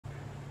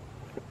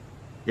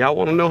Y'all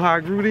want to know how I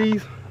grew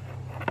these?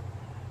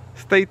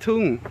 Stay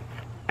tuned,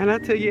 and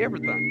I'll tell you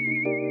everything.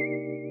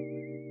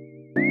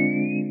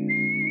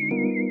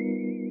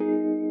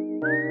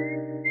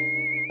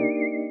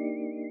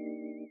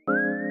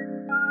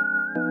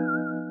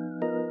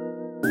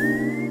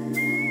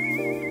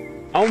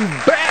 I'm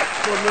back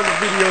for another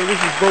video. This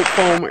is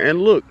Brokefarmer,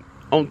 and look,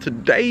 on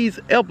today's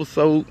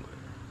episode,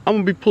 I'm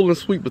gonna be pulling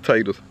sweet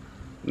potatoes.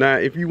 Now,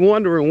 if you're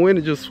wondering when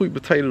is your sweet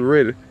potatoes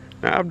ready,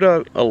 now I've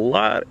done a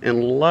lot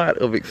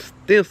of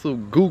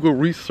extensive Google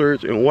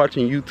research and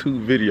watching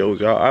YouTube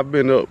videos, y'all. I've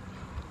been up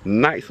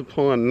nights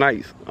upon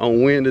nights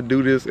on when to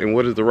do this and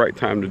what is the right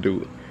time to do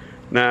it.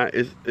 Now,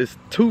 it's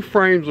two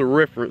frames of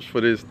reference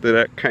for this that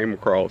I came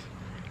across.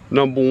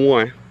 Number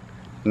one,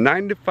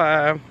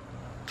 95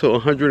 to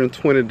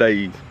 120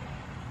 days,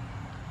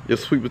 your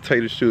sweet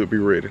potatoes should be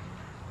ready.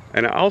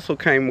 And I also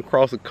came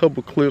across a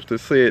couple clips that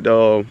said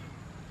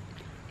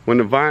when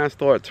the vines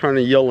start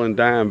turning yellow and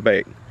dying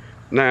back.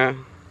 Now,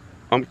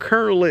 I'm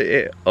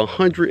currently at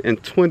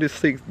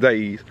 126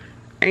 days,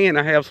 and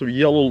I have some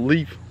yellow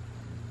leaf,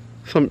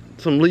 some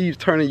leaves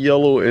turning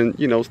yellow and,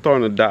 you know,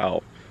 starting to die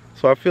off.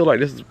 So I feel like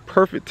this is the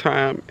perfect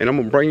time, and I'm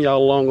gonna bring y'all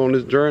along on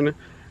this journey.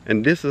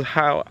 And this is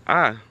how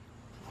I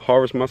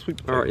harvest my sweet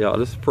potatoes. All right, y'all,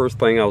 this is the first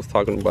thing I was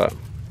talking about.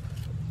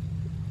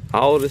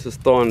 All of this is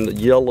starting to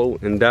yellow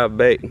and die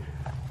back.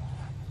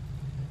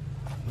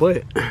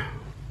 But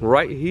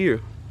right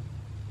here,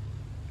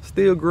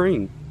 still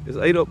green. It's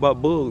ate up by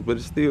bugs, but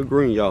it's still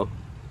green, y'all.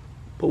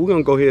 But we're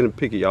gonna go ahead and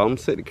pick it, y'all. I'm gonna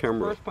set the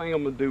camera. First thing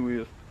I'm gonna do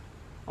is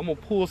I'm gonna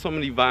pull some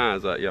of these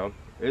vines out, y'all.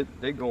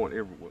 They going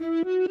everywhere.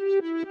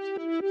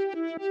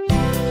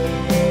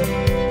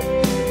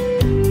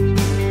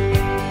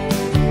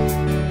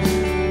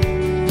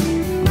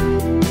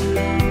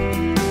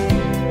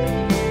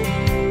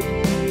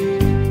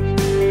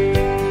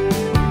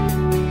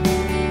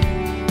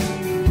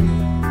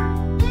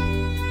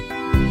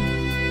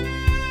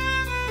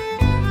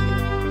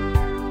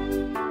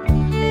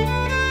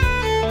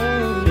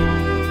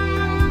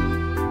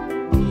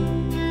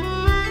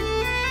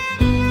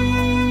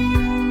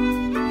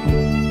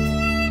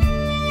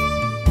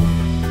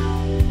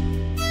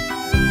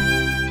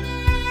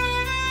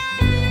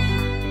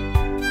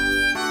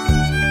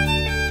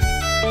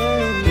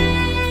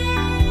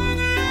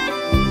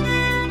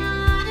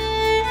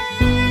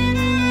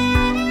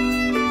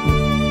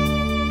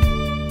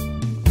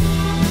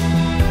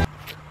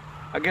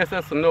 I guess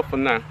that's enough for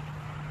now.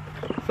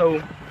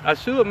 So I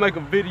should make a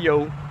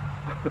video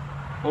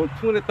on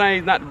 20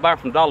 things not to buy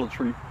from Dollar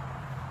Tree.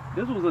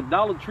 This was a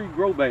Dollar Tree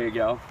grow bag,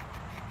 y'all.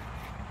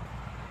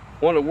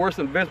 One of the worst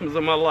investments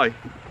of my life.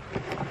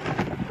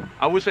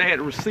 I wish I had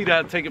the receipt.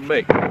 I'd take it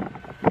back.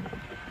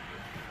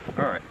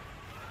 All right.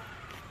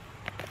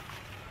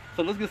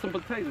 So let's get some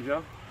potatoes,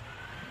 y'all.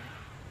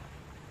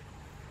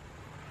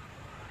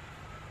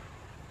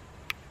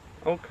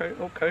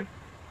 Okay.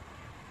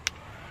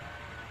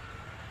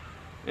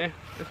 Yeah,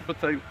 it's a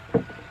potato.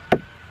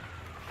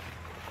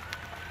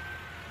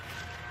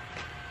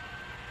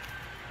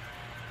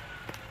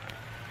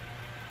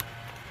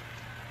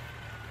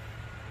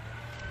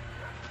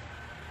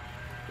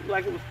 Looks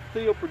like it was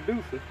still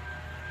producing.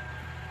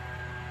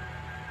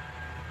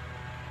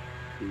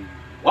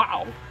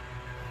 Wow!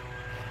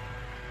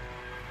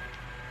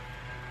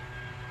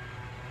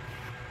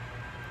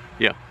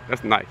 Yeah,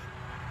 that's nice.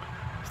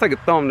 Let's take a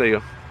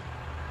thumbnail.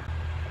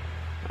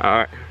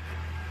 Alright,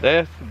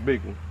 that's a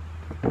big one.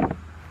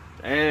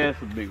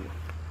 That's a big one.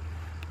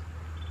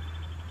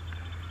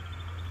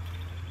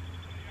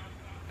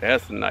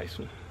 That's a nice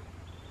one.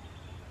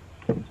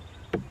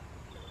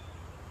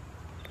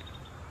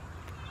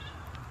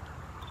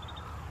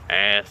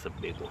 That's a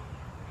big one.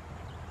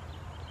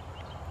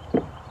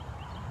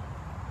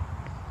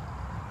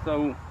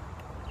 So,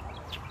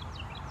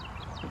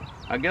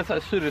 I guess I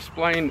should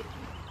explain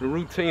the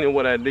routine of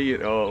what I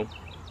did.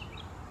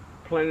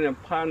 Planting in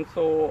potting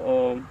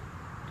soil.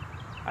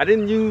 I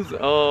didn't use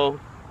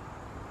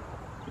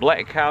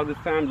black cow this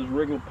time, just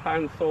regular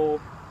potting soil,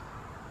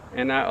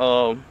 and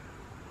I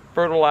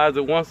fertilize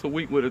it once a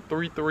week with a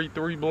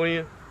 3-3-3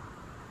 blend,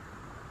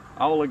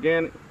 all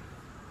organic,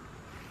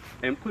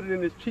 and put it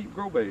in this cheap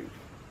grow bag.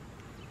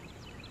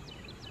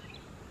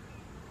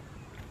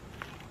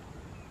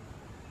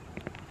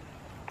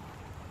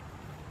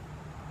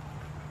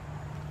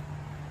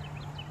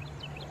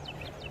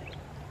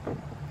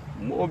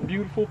 More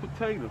beautiful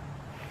potatoes.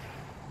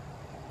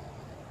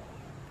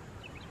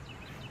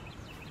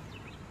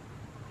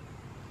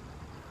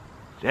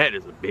 That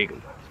is a big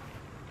one.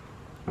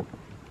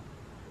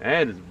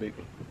 That is a big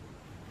one.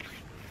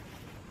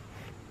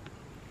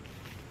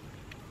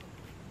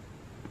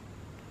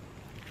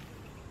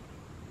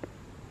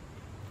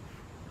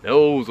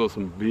 Those are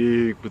some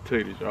big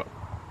potatoes, y'all.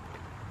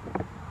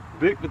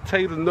 Big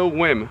potatoes, no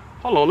women.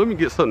 Hold on, let me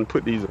get something to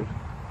put these in.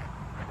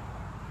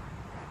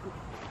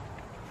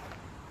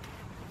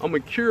 I'm gonna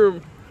cure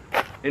them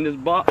in this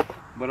box,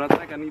 but I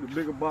think I need a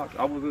bigger box.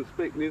 I wasn't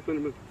expecting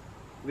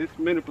this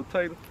many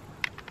potatoes.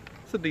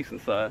 It's a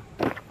decent size.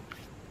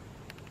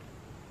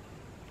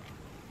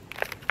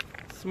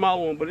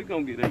 small one, but it's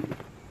gonna get 8.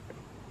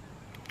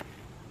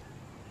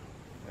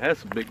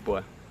 That's a big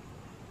boy.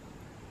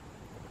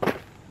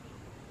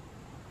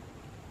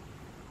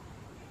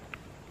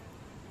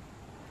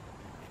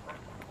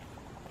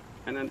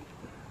 And then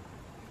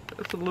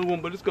that's a little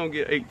one, but it's gonna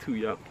get 8 too,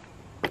 y'all.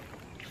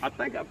 I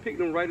think I picked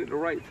them right at the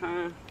right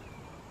time,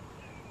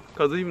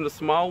 cause even the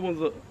small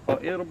ones are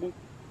edible.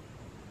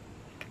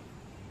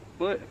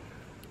 But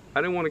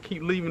I didn't want to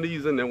keep leaving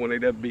these in there when they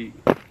that big.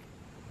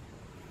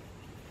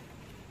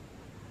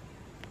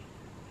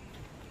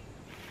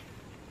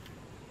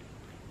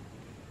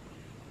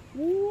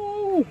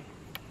 Woo!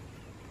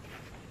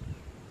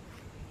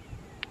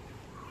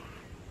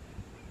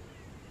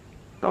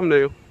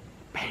 Thumbnail.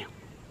 Bam!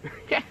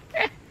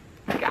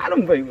 Got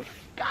him, baby.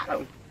 Got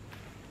him.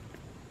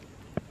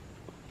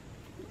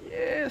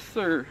 Yes,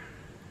 sir.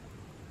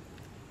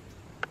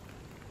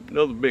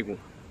 Another big one.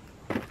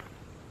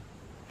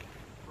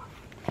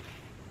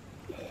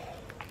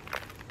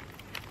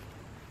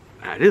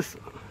 Now this,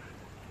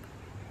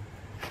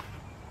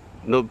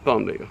 another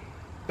thumbnail.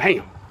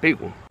 Bam, big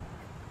one.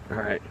 All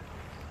right.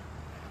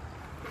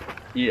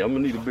 Yeah, I'm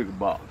gonna need a bigger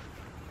box.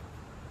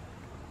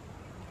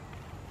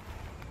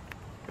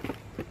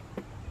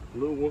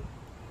 Little one.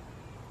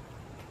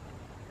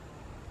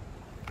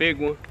 Big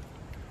one.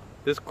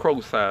 This crow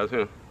size,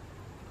 huh?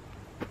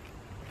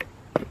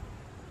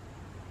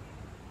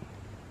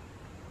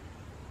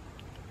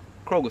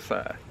 Kroger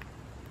size.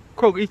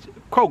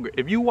 Kroger,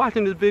 if you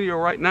watching this video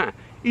right now,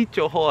 eat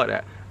your heart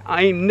out.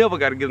 I ain't never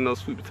got to get another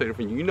sweet potato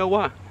from you. You know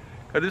why?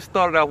 Because it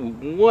started out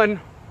with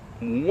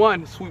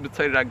one sweet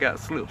potato that I got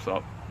slips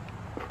off.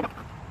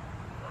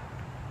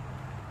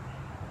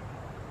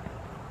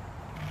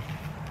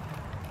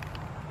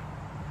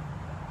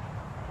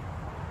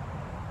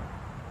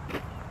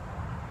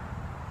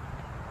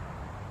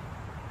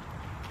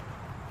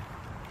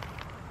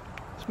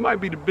 This might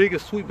be the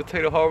biggest sweet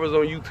potato harvest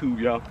on YouTube,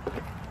 y'all.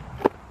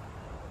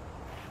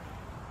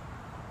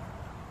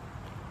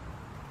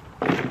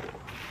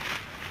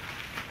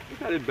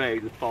 This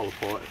bag just fall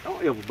apart.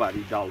 Don't ever buy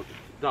these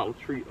Dollar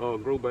Tree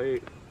grow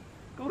bags.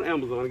 Go to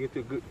Amazon and get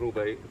you a good grow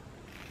bag.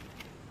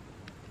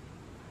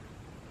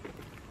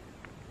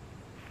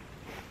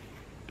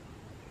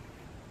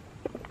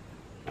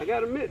 I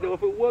gotta admit though,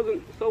 if it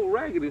wasn't so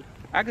raggedy,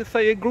 I could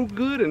say it grew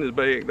good in this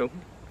bag though.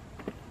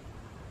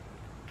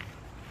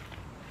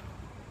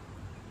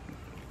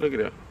 Look at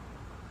that.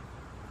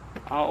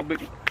 All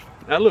big.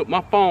 Now look, my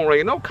phone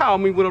ringing. Don't call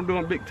me when I'm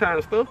doing big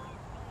time stuff.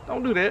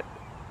 Don't do that.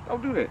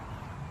 Don't do that.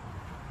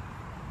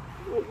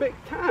 Big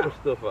time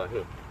stuff out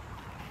here.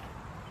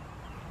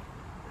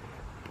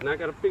 And I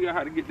gotta figure out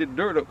how to get this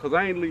dirt up because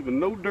I ain't leaving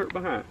no dirt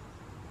behind.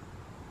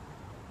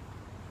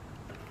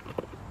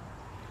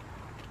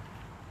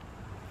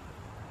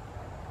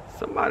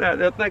 Somebody out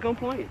there think I'm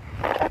playing.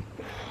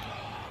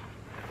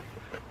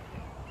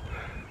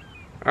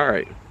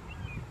 Alright.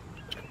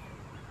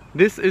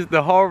 This is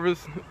the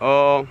harvest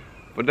for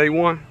day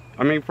 1.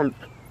 I mean from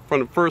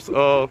the first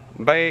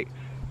bag.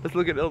 Let's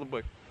look at the other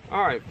bucket.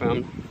 Alright,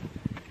 family.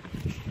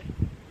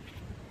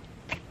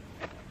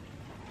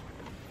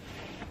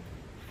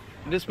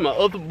 This is my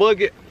other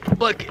bucket.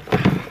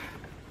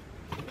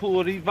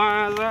 Pull these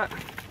vines out.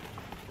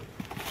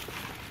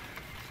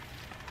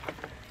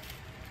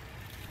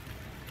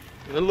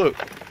 And look,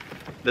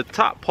 the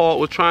top part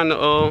was trying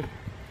to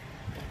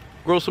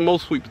grow some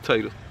more sweet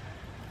potatoes.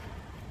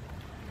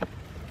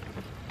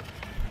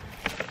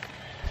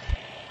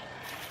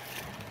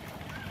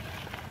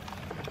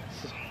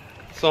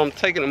 So I'm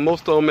taking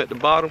most of them at the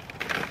bottom.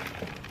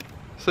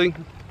 See,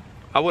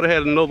 I would have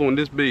had another one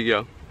this big,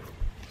 y'all.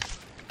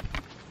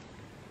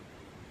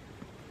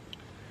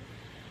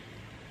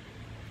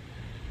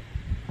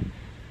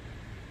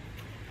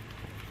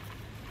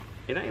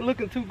 It ain't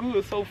looking too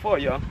good so far,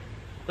 y'all.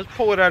 Let's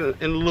pour it out in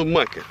a little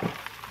bucket.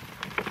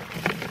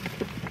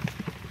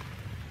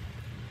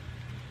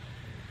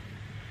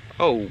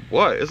 Oh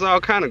boy, it's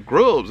all kind of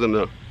grubs in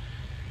there.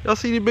 Y'all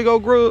see these big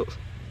old grubs?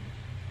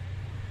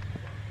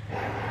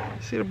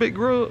 See the big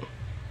grub?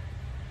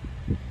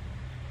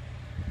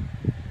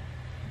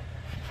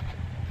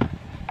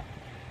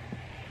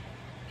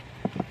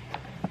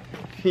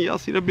 Can y'all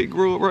see that big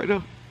grub right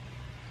there?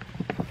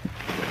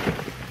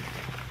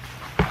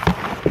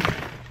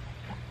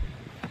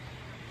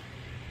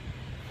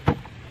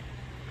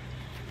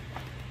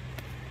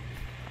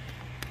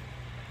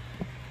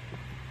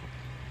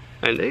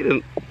 And they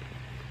didn't,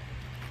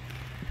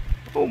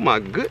 oh my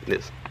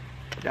goodness,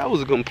 that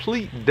was a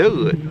complete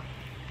dud.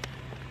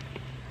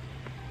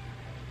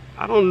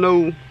 I don't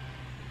know,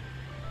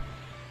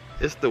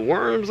 it's the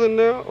worms in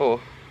there or,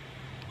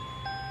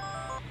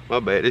 my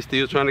bad, they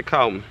still trying to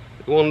call me.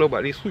 They want to know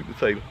about these sweet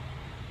potatoes.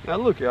 Now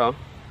look y'all,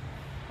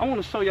 I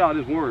want to show y'all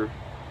this worm.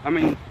 I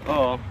mean,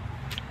 I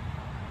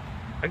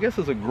guess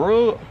it's a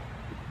grub.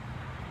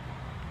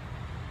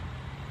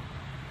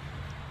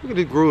 Look at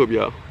this grub,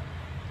 y'all.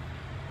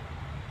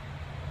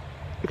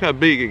 Look how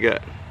big it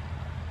got.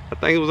 I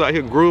think it was out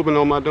here grubbing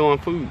on my darn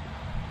food.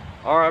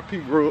 R.I.P.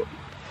 grub.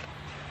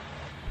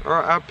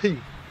 R.I.P.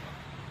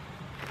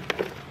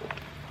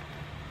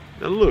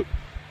 Now look,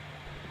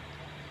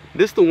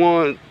 this the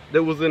one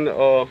that was in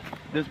the,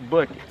 this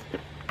bucket,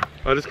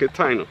 or this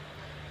container.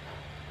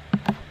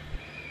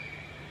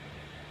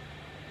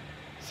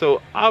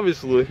 So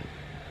obviously,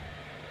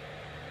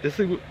 this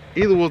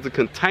either was the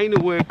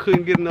container where it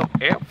couldn't get enough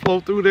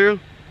airflow through there,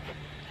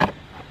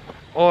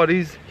 or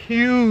these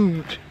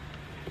huge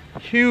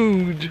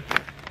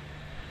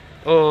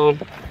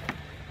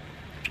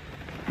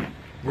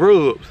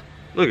grubs.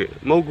 Look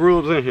at more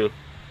grubs in here.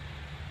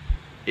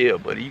 Yeah,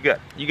 buddy, you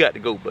got to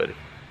go, buddy.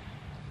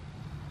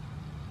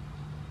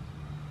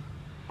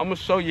 I'm gonna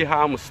show you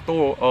how I'm gonna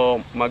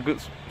store my good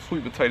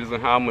sweet potatoes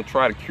and how I'm gonna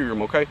try to cure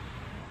them. Okay,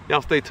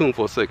 y'all stay tuned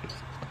for a second.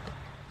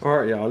 All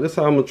right, y'all, this is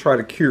how I'm gonna try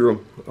to cure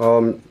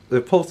them.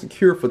 They're supposed to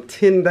cure for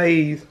 10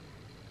 days,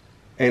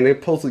 and they're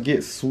supposed to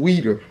get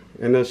sweeter,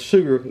 and the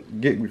sugar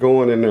get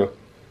going in there.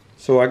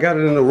 So I got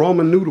it in the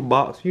ramen noodle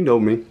box, you know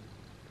me.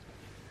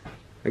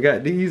 I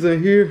got these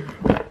in here.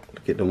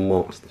 Look at the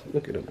monster.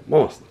 Look at the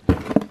monster.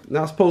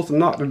 Now I'm supposed to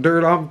knock the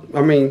dirt off.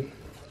 I mean,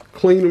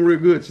 clean them real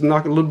good. Just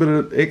knock a little bit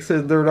of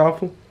excess dirt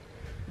off them.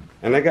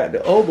 And I got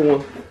the other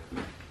one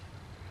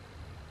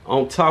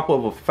on top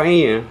of a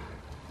fan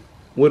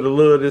with a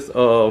little of this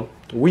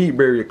weed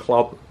barrier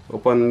cloth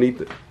up underneath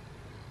it.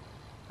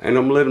 And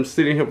I'm gonna let them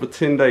sit in here for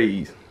 10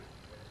 days.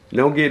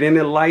 Don't get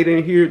any light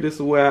in here. This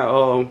is where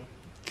I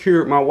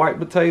cured my white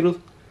potatoes.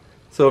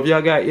 So if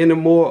y'all got any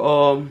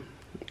more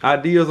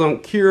ideas on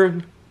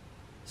curing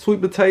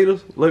sweet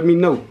potatoes, let me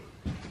know.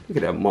 Look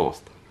at that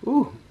monster.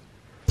 Ooh.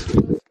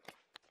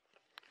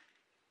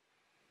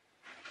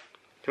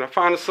 Can I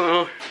find the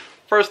sun?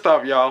 First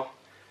off, y'all,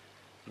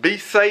 be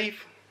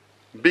safe,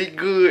 be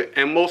good,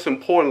 and most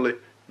importantly,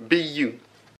 be you.